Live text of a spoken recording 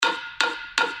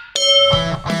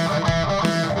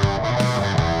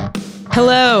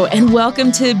Hello, and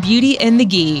welcome to Beauty and the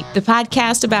Gi, the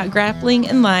podcast about grappling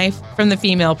in life from the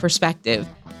female perspective.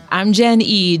 I'm Jen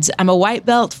Eads. I'm a white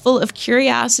belt full of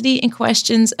curiosity and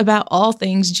questions about all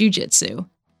things jiu-jitsu.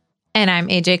 And I'm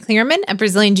AJ Klingerman, a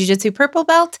Brazilian Jiu-Jitsu purple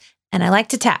belt, and I like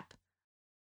to tap.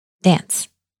 Dance.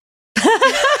 All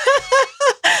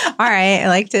right, I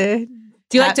like to...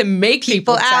 Do you like to make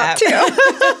people out tap? too?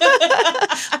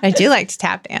 I do like to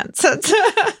tap dance.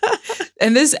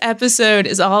 And this episode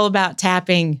is all about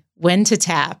tapping, when to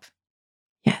tap,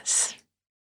 Yes.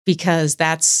 because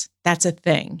that's a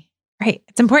thing. Right.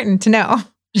 It's important to know.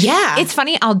 Yeah. It's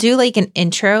funny. I'll do like an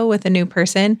intro with a new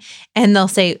person and they'll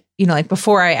say, you know, like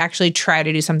before I actually try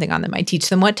to do something on them, I teach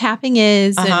them what tapping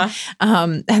is.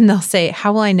 And they'll say,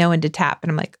 how will I know when to tap?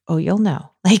 And I'm like, oh, you'll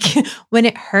know. Like when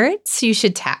it hurts, you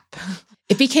should tap.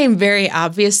 It became very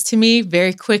obvious to me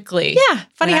very quickly. Yeah.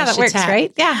 Funny when how I that should works, tap.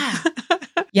 right? Yeah.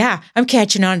 Yeah. I'm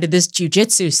catching on to this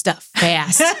jiu-jitsu stuff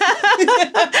fast.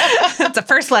 That's the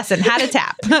first lesson, how to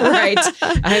tap. Right.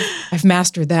 I've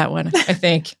mastered that one, I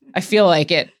think. I feel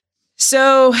like it.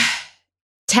 So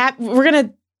we're going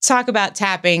to talk about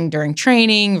tapping during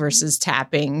training versus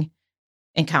tapping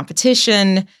in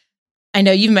competition. I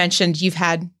know you've mentioned you've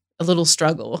had a little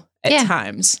struggle at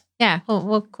times. Yeah,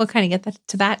 we'll kind of get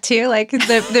to that too, like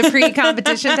the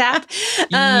pre-competition tap.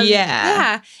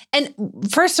 Yeah. And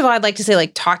first of all, I'd like to say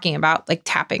like talking about like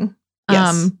tapping.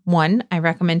 Yes. One, I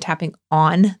recommend tapping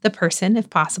on the person if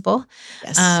possible.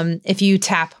 Yes. If you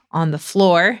tap on the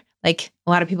floor, like a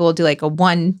lot of people will do like a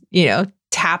one,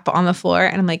 tap on the floor.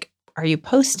 And I'm like, are you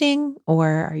posting or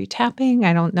are you tapping?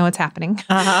 I don't know what's happening.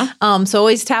 So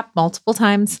always tap multiple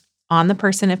times on the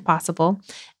person if possible.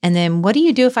 And then what do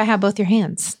you do if I have both your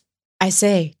hands? I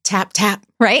say tap, tap.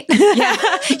 Right? Yeah.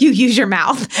 You use your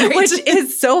mouth, Right. which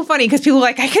is so funny because people are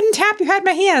like, I couldn't tap. You had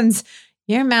my hands.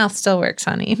 Your mouth still works,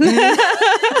 honey.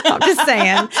 I'm just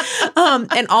saying.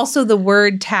 And also the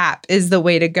word tap is the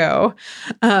way to go.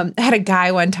 I had a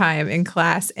guy one time in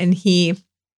class and he,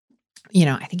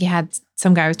 I think he had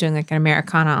some guy was doing like an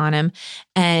Americana on him.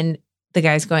 And the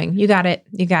guy's going, you got it.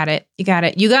 You got it. You got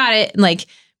it. You got it. And like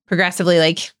progressively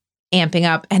like amping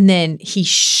up. And then he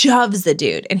shoves the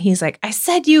dude. And he's like, I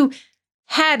said you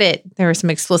had it. There were some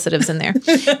explicitives in there.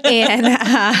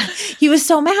 And he was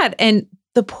so mad. And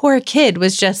the poor kid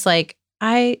was just like,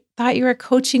 I thought you were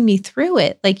coaching me through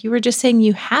it. Like you were just saying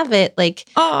you have it. Like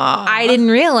I didn't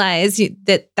realize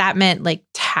that meant like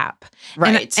tap.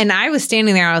 Right. And I was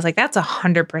standing there. I was like, that's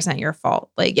 100% your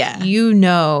fault. Like, Yeah.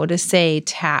 to say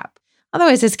tap.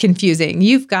 Otherwise it's confusing.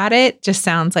 You've got it. Just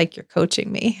sounds like you're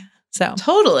coaching me. So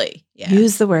Totally. Yeah.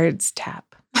 use the words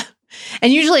tap.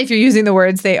 And usually if you're using the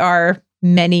words, they are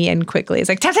many and quickly. It's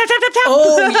like tap, tap, tap, tap, tap.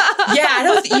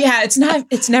 Oh, yeah.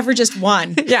 It's never just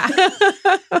one. Yeah.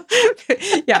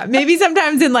 Yeah. Maybe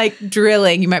sometimes in like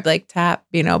drilling, you might be like tap,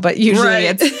 but usually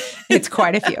Right. it's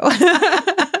quite a few.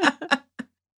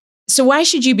 So why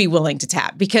should you be willing to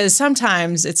tap? Because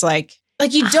sometimes it's like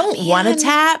you don't want to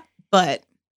tap, but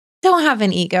Don't have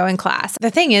an ego in class.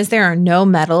 The thing is, there are no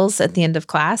medals at the end of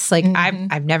class. Like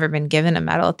I've never been given a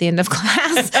medal at the end of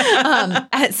class.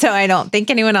 So I don't think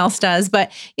anyone else does,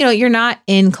 but you're not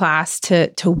in class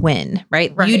to win,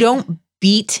 right? Right. You don't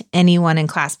beat anyone in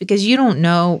class because you don't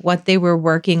know what they were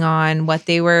working on, what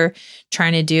they were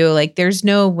trying to do. Like there's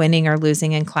no winning or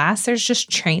losing in class. There's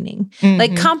just training.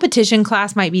 Like competition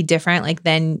class might be different. Like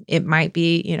then it might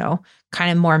be, kind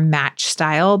of more match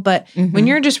style. But when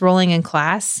you're just rolling in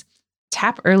class,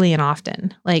 tap early and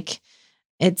often. Like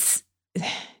it's,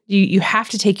 you have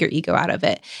to take your ego out of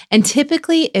it. And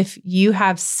typically if you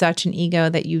have such an ego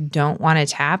that you don't want to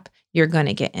tap, you're going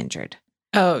to get injured.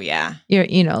 Oh yeah. You're,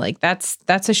 like that's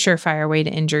a surefire way to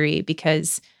injury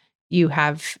because you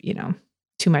have,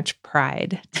 too much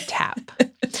pride to tap.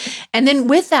 And then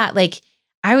with that, like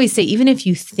I always say, even if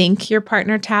you think your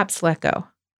partner taps, let go.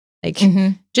 Like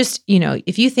just,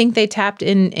 if you think they tapped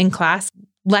in class,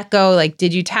 let go. Like,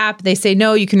 did you tap? They say,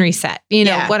 no, you can reset,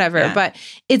 whatever. Yeah. But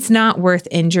it's not worth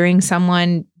injuring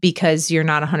someone because you're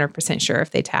not 100% sure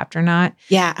if they tapped or not.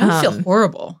 Yeah. I would feel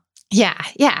horrible. Yeah.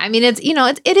 Yeah. I mean, it's,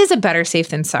 it is a better safe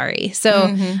than sorry.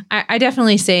 So I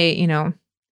definitely say,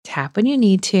 tap when you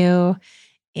need to.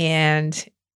 And,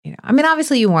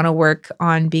 obviously you want to work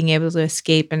on being able to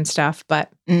escape and stuff,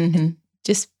 but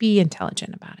just be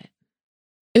intelligent about it.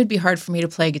 It would be hard for me to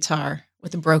play guitar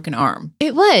with a broken arm.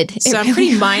 It would. So I'm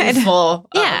pretty mindful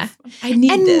of, I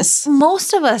need this.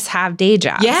 Most of us have day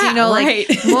jobs. Yeah, right.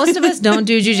 Like most of us don't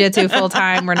do jiu-jitsu full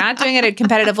time. We're not doing it at a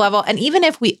competitive level. And even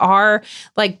if we are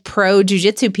like pro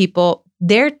jiu-jitsu people,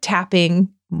 they're tapping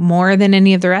more than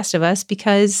any of the rest of us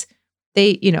because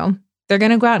they're they're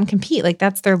going to go out and compete. Like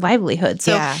that's their livelihood.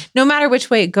 So Yeah. no matter which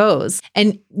way it goes,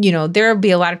 and there'll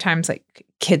be a lot of times like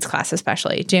kids class,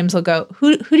 especially James will go,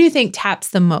 who do you think taps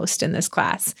the most in this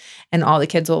class? And all the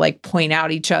kids will like point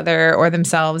out each other or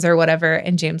themselves or whatever.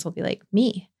 And James will be like,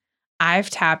 me, I've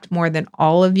tapped more than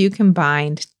all of you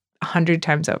combined 100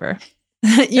 times over.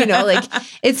 Like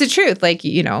it's the truth. Like,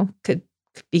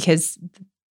 because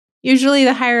usually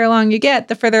the higher along you get,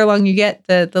 the further along you get,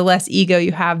 the less ego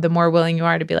you have, the more willing you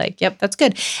are to be like, yep, that's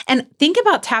good. And think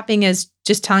about tapping as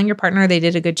just telling your partner they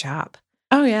did a good job.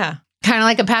 Oh, yeah. Kind of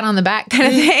like a pat on the back kind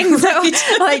of thing. So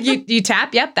like you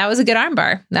tap, yep, that was a good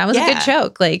armbar. That was a good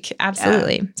choke. Like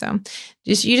absolutely. Yeah. So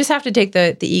you just have to take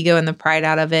the ego and the pride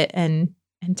out of it and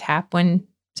tap when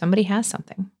somebody has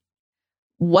something.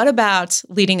 What about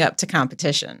leading up to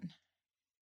competition?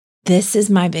 This is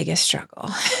my biggest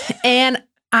struggle. And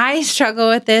I struggle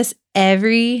with this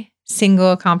every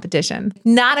single competition.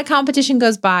 Not a competition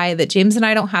goes by that James and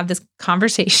I don't have this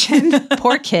conversation.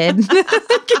 Poor kid.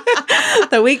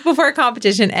 The week before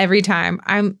competition, every time.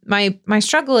 My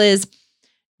struggle is,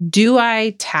 do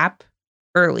I tap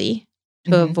early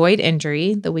to avoid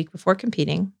injury the week before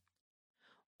competing?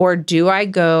 Or do I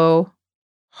go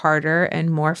harder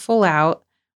and more full out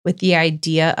with the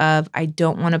idea of I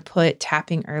don't want to put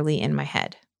tapping early in my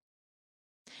head?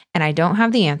 And I don't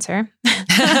have the answer.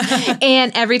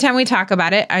 And every time we talk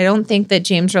about it, I don't think that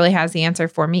James really has the answer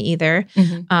for me either.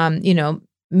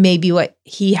 Maybe what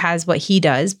he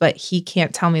does, but he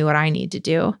can't tell me what I need to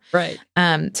do. Right.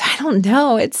 So I don't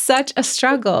know. It's such a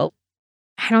struggle.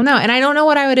 I don't know. And I don't know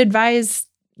what I would advise,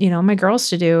 my girls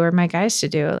to do or my guys to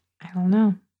do. I don't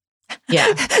know.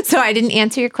 Yeah. So I didn't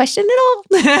answer your question at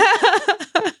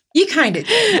all. You kind of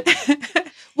did.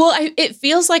 Well, it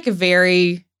feels like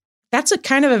that's a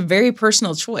kind of a very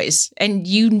personal choice. And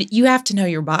you have to know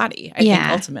your body, I think,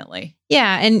 ultimately.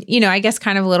 Yeah. And, I guess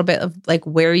kind of a little bit of like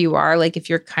where you are, like if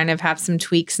you're kind of have some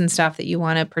tweaks and stuff that you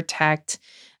want to protect,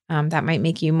 that might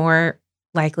make you more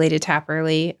likely to tap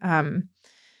early. I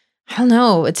don't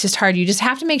know. It's just hard. You just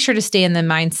have to make sure to stay in the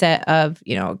mindset of,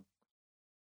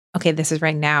 okay, this is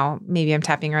right now. Maybe I'm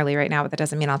tapping early right now, but that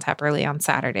doesn't mean I'll tap early on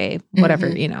Saturday, whatever,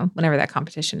 whenever that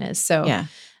competition is. So, yeah.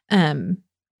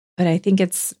 But I think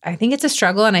it's a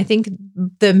struggle. And I think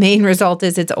the main result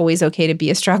is it's always okay to be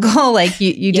a struggle. Like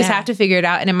you just have to figure it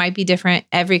out. And it might be different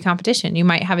every competition. You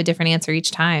might have a different answer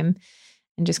each time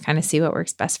and just kind of see what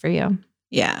works best for you.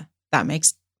 Yeah, that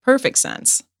makes perfect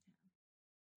sense.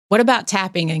 What about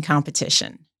tapping in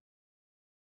competition?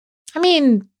 I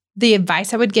mean, the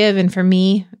advice I would give, and for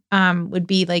me, would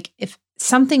be like, if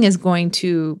something is going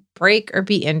to break or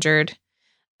be injured,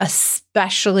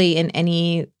 especially in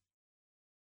any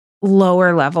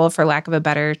lower level, for lack of a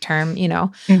better term,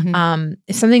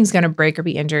 if something's going to break or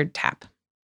be injured, tap.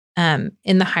 In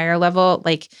the higher level,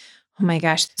 like, oh my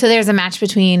gosh. So there's a match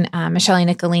between Michelle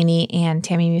Nicolini and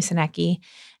Tammy Musinecki,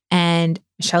 and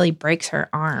Michelle breaks her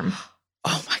arm.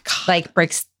 Oh my God. Like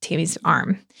breaks Tammy's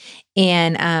arm.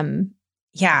 And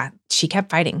she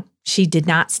kept fighting. She did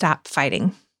not stop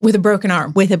fighting. With a broken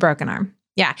arm.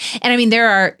 Yeah. And I mean,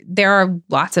 there are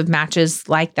lots of matches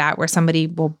like that where somebody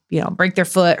will, break their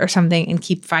foot or something and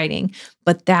keep fighting.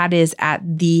 But that is at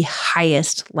the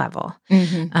highest level.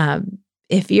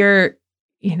 If you're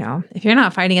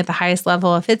not fighting at the highest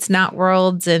level, if it's not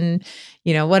worlds and,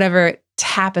 whatever,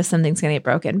 tap if something's going to get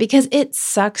broken, because it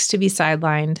sucks to be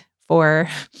sidelined for,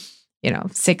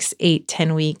 6, 8,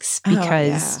 10 weeks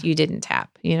because you didn't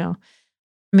tap, I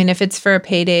mean, if it's for a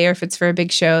payday or if it's for a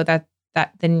big show, that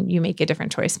then you make a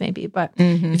different choice maybe. But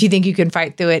if you think you can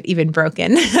fight through it even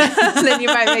broken, then you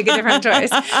might make a different choice.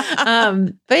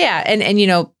 But yeah, and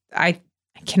I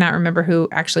cannot remember who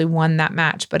actually won that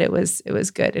match, but it was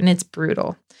good and it's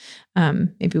brutal.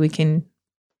 Maybe we can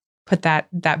put that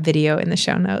video in the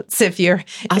show notes if you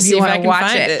want to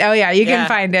watch it. Oh yeah, you can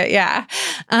find it. Yeah.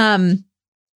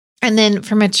 And then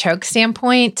from a choke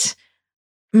standpoint,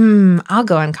 I'll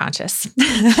go unconscious.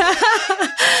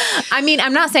 I mean,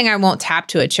 I'm not saying I won't tap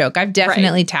to a choke. I've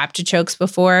definitely tapped to chokes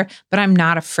before, but I'm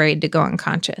not afraid to go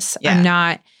unconscious. Yeah. I'm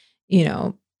not,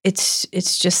 it's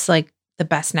just like the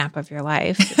best nap of your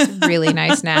life. It's a really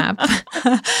nice nap.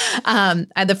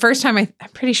 The first time, I'm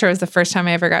pretty sure it was the first time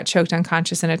I ever got choked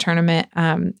unconscious in a tournament.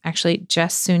 Actually,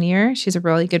 Jess Sunier, she's a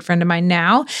really good friend of mine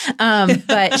now.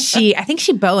 But I think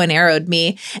she bow and arrowed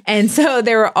me. And so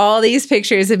there were all these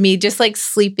pictures of me just like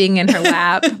sleeping in her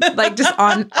lap, like just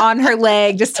on her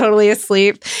leg, just totally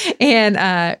asleep.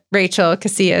 And Rachel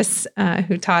Casillas,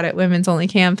 who taught at Women's Only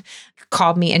Camp,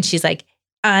 called me and she's like,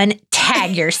 untap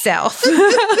tag yourself.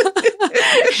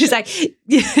 She's like,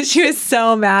 she was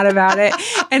so mad about it.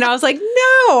 And I was like,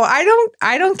 no,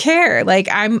 I don't care. Like,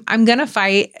 I'm going to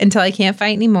fight until I can't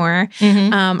fight anymore.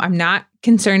 Mhm. I'm not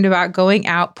concerned about going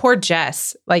out. Poor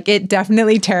Jess. Like, it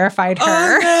definitely terrified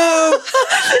her.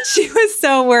 Oh, She was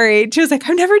so worried. She was like,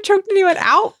 I've never choked anyone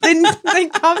out in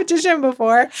like competition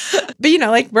before. But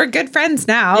like, we're good friends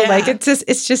now. Yeah. Like, it's just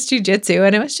jujitsu.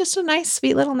 And it was just a nice,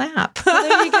 sweet little nap. Well,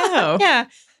 there you go. Yeah.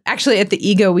 Actually, at the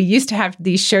Ego, we used to have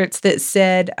these shirts that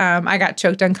said, I got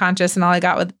choked unconscious and all I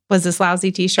got was this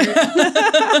lousy t-shirt.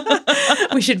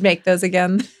 We should make those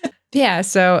again. Yeah.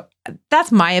 So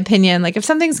that's my opinion. Like, if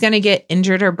something's going to get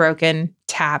injured or broken,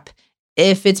 tap.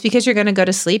 If it's because you're going to go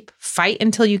to sleep, fight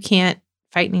until you can't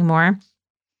fight anymore.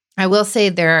 I will say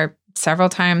there are several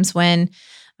times when,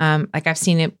 like I've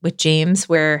seen it with James,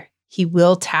 where he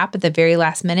will tap at the very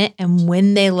last minute. And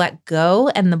when they let go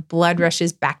and the blood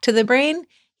rushes back to the brain,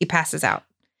 he passes out.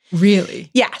 Really?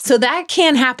 Yeah. So that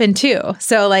can happen too.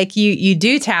 So like you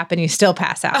do tap and you still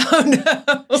pass out.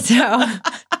 Oh, no. So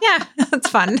yeah, that's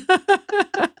fun.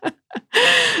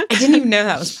 I didn't even know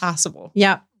that was possible.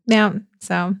 Yep. Yeah.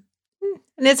 So,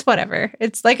 and it's whatever.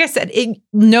 It's like I said,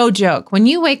 no joke. When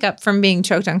you wake up from being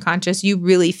choked unconscious, you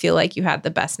really feel like you had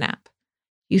the best nap.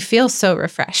 You feel so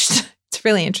refreshed. It's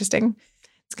really interesting.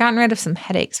 It's gotten rid of some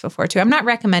headaches before too. I'm not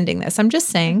recommending this. I'm just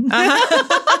saying.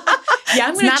 Yeah,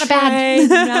 I'm It's going not to a bad-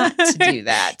 not to do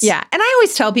that. Yeah. And I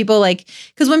always tell people, like,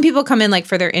 because when people come in like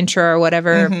for their intro or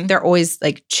whatever, Mhm. they're always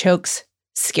like, chokes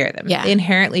scare them. Yeah. They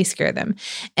inherently scare them.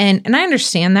 And I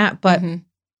understand that, but Mhm.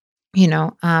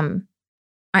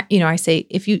 I say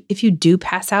if you do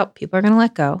pass out, people are going to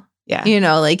let go. Yeah.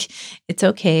 Like, it's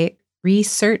okay.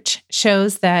 Research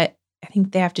shows that I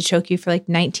think they have to choke you for like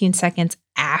 19 seconds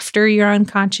after you're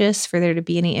unconscious for there to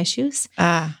be any issues.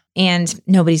 And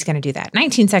nobody's going to do that.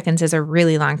 19 seconds is a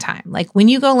really long time. Like, when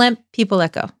you go limp, people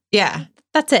let go. Yeah.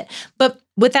 That's it. But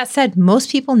with that said,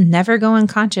 most people never go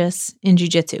unconscious in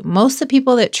jiu-jitsu. Most of the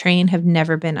people that train have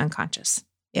never been unconscious.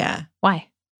 Yeah. Why?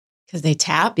 Because they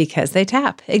tap. Because they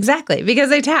tap. Exactly. Because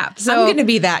they tap. So I'm going to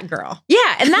be that girl.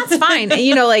 yeah, and that's fine.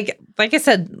 Like I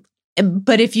said,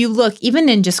 but if you look, even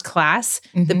in just class,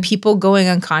 the Mhm. people going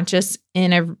unconscious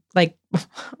in a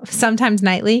sometimes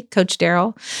nightly, Coach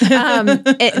Daryl,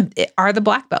 it are the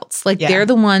black belts. Like, Yeah. they're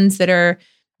the ones that are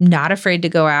not afraid to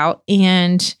go out,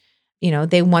 and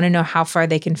they want to know how far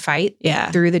they can fight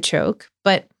Yeah. through the choke.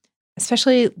 But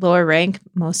especially lower rank,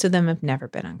 most of them have never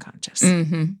been unconscious.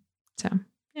 Mhm. So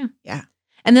yeah, Yeah.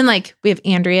 And then like we have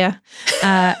Andrea.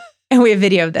 And we have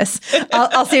video of this.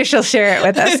 I'll see if she'll share it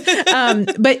with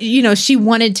us. But she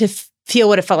wanted to feel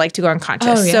what it felt like to go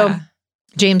unconscious. Oh, yeah. So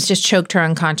James just choked her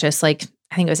unconscious. Like,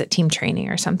 I think it was at team training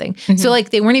or something. Mhm. So like,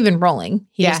 they weren't even rolling.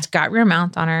 He Yeah. just got rear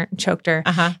mount on her and choked her.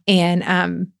 Uh-huh.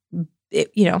 And,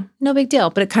 no big deal,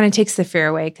 but it kind of takes the fear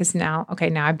away. Cause now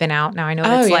I've been out. Now I know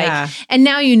what Oh, it's yeah. like. And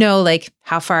now like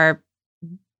how far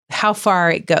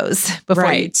it goes before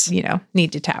Right. you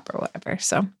need to tap or whatever.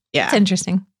 So it's Yeah.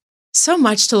 interesting. So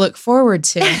much to look forward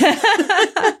to.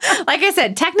 Like I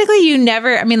said, technically you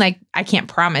never, I can't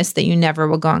promise that you never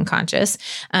will go unconscious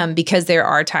because there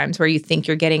are times where you think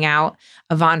you're getting out.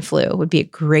 A Von Flu would be a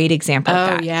great example of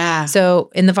Oh, that. yeah.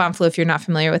 So in the Von Flu, if you're not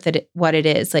familiar with it, what it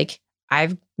is, like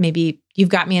you've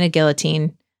got me in a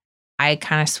guillotine. I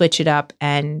kind of switch it up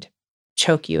and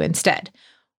choke you instead.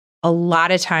 A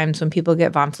lot of times when people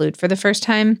get Von Flu'd for the first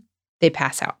time, they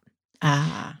pass out.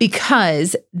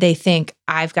 Because they think,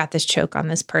 I've got this choke on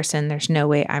this person. There's no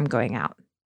way I'm going out.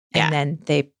 Yeah. And then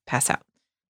they pass out.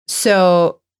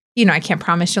 So, I can't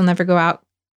promise you'll never go out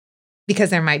because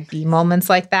there might be moments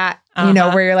like that,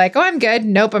 where you're like, oh, I'm good.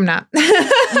 Nope, I'm not.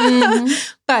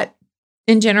 Mhm. But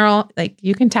in general, like,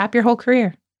 you can tap your whole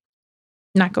career,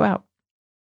 not go out.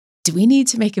 Do we need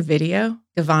to make a video?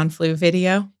 The Von Flu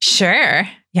video? Sure.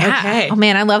 Yeah. Okay. Oh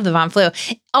man, I love the Von Flu.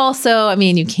 Also,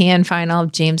 you can find all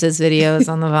of James's videos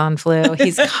on the Von Flu.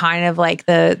 He's kind of like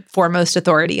the foremost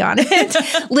authority on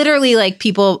it. Literally, like,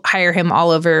 people hire him all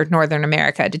over Northern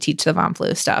America to teach the Von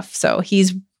Flu stuff. So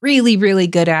he's really, really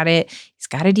good at it. He's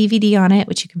got a DVD on it,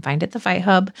 which you can find at the Fight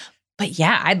Hub. But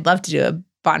yeah, I'd love to do a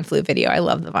Von Flu video. I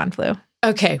love the Von Flu.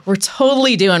 Okay, we're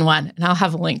totally doing one, and I'll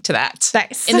have a link to that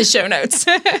Nice. in the show notes.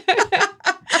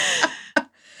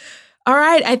 All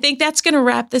right, I think that's going to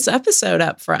wrap this episode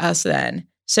up for us then.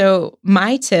 So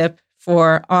my tip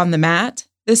for On the Mat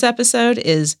this episode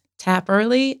is tap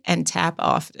early and tap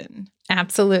often.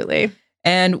 Absolutely.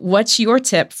 And what's your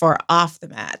tip for Off the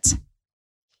Mat?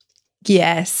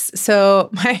 Yes. So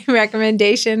my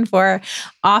recommendation for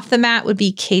off the mat would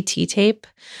be KT tape.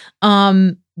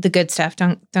 the good stuff.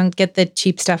 Don't get the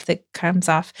cheap stuff that comes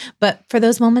off. But for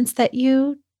those moments that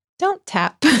you don't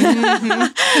tap,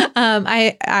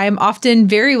 I am often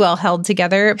very well held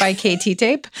together by KT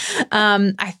tape.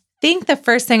 I think the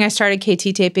first thing I started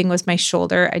KT taping was my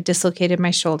shoulder. I dislocated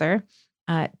my shoulder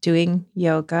doing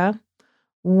yoga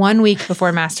 1 week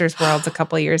before Masters Worlds a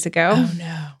couple of years ago. Oh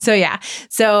no. So yeah.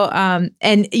 So,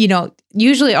 and you know,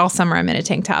 usually all summer I'm in a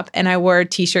tank top, and I wore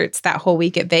t-shirts that whole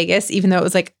week at Vegas, even though it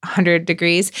was like 100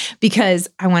 degrees, because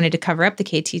I wanted to cover up the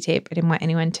KT tape. I didn't want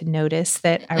anyone to notice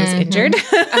that I was injured. And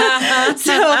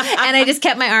I just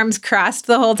kept my arms crossed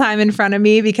the whole time in front of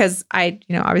me because I,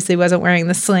 you know, obviously wasn't wearing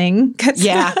the sling.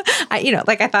 Yeah.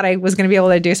 I thought I was going to be able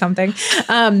to do something.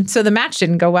 So the match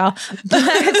didn't go well,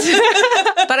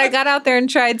 but I got out there and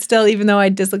tried still, even though I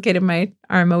dislocated my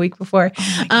arm a week before.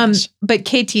 Oh but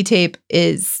KT tape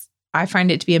I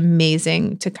find it to be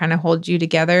amazing to kind of hold you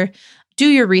together. Do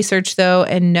your research though,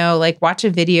 and know, like, watch a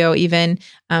video. Even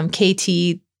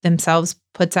KT themselves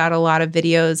puts out a lot of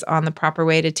videos on the proper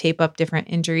way to tape up different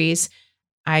injuries.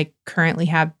 I currently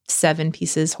have 7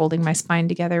 pieces holding my spine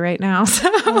together right now. So.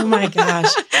 Oh my gosh.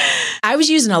 I was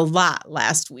using a lot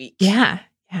last week. Yeah.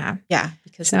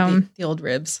 Because of the old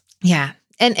ribs. Yeah.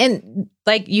 And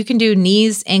like you can do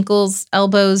knees, ankles,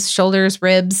 elbows, shoulders,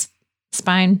 ribs,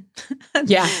 spine.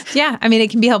 Yeah. Yeah. I mean, it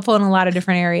can be helpful in a lot of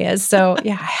different areas. So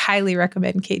yeah, I highly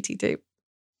recommend KT tape.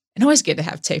 And always good to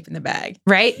have tape in the bag.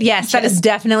 Right? Yes. That is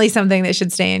definitely something that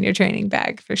should stay in your training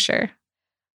bag for sure.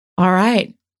 All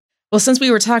right. Well, since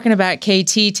we were talking about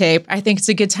KT tape, I think it's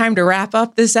a good time to wrap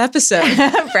up this episode.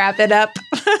 Wrap it up.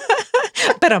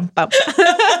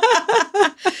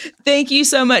 Thank you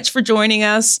so much for joining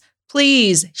us.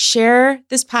 Please share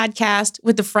this podcast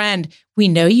with a friend. We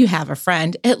know you have a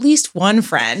friend, at least one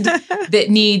friend that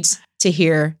needs to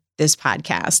hear this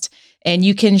podcast. And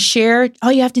you can share.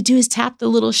 All you have to do is tap the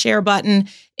little share button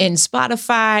in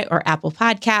Spotify or Apple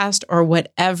Podcast or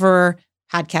whatever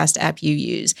podcast app you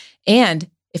use. And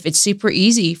if it's super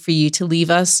easy for you to leave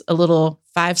us a little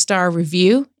 5-star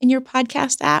review in your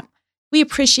podcast app, we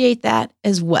appreciate that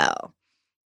as well.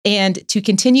 And to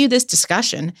continue this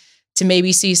discussion, to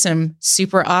maybe see some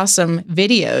super awesome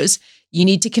videos, you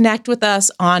need to connect with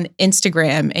us on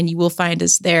Instagram, and you will find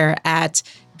us there at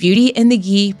Beauty and the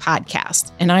Gi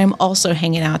Podcast. And I am also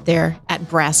hanging out there at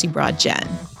Brassy Broad Jen.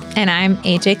 And I'm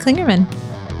AJ Klingerman.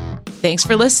 Thanks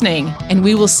for listening, and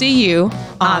we will see you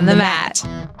on the mat.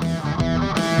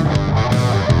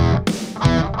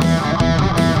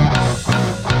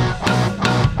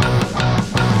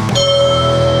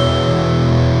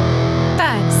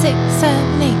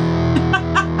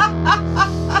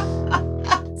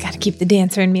 Keep the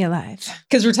dancer in me alive.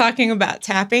 Because we're talking about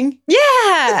tapping?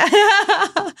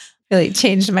 Yeah. Really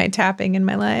changed my tapping in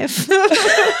my life.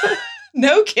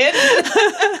 No kidding.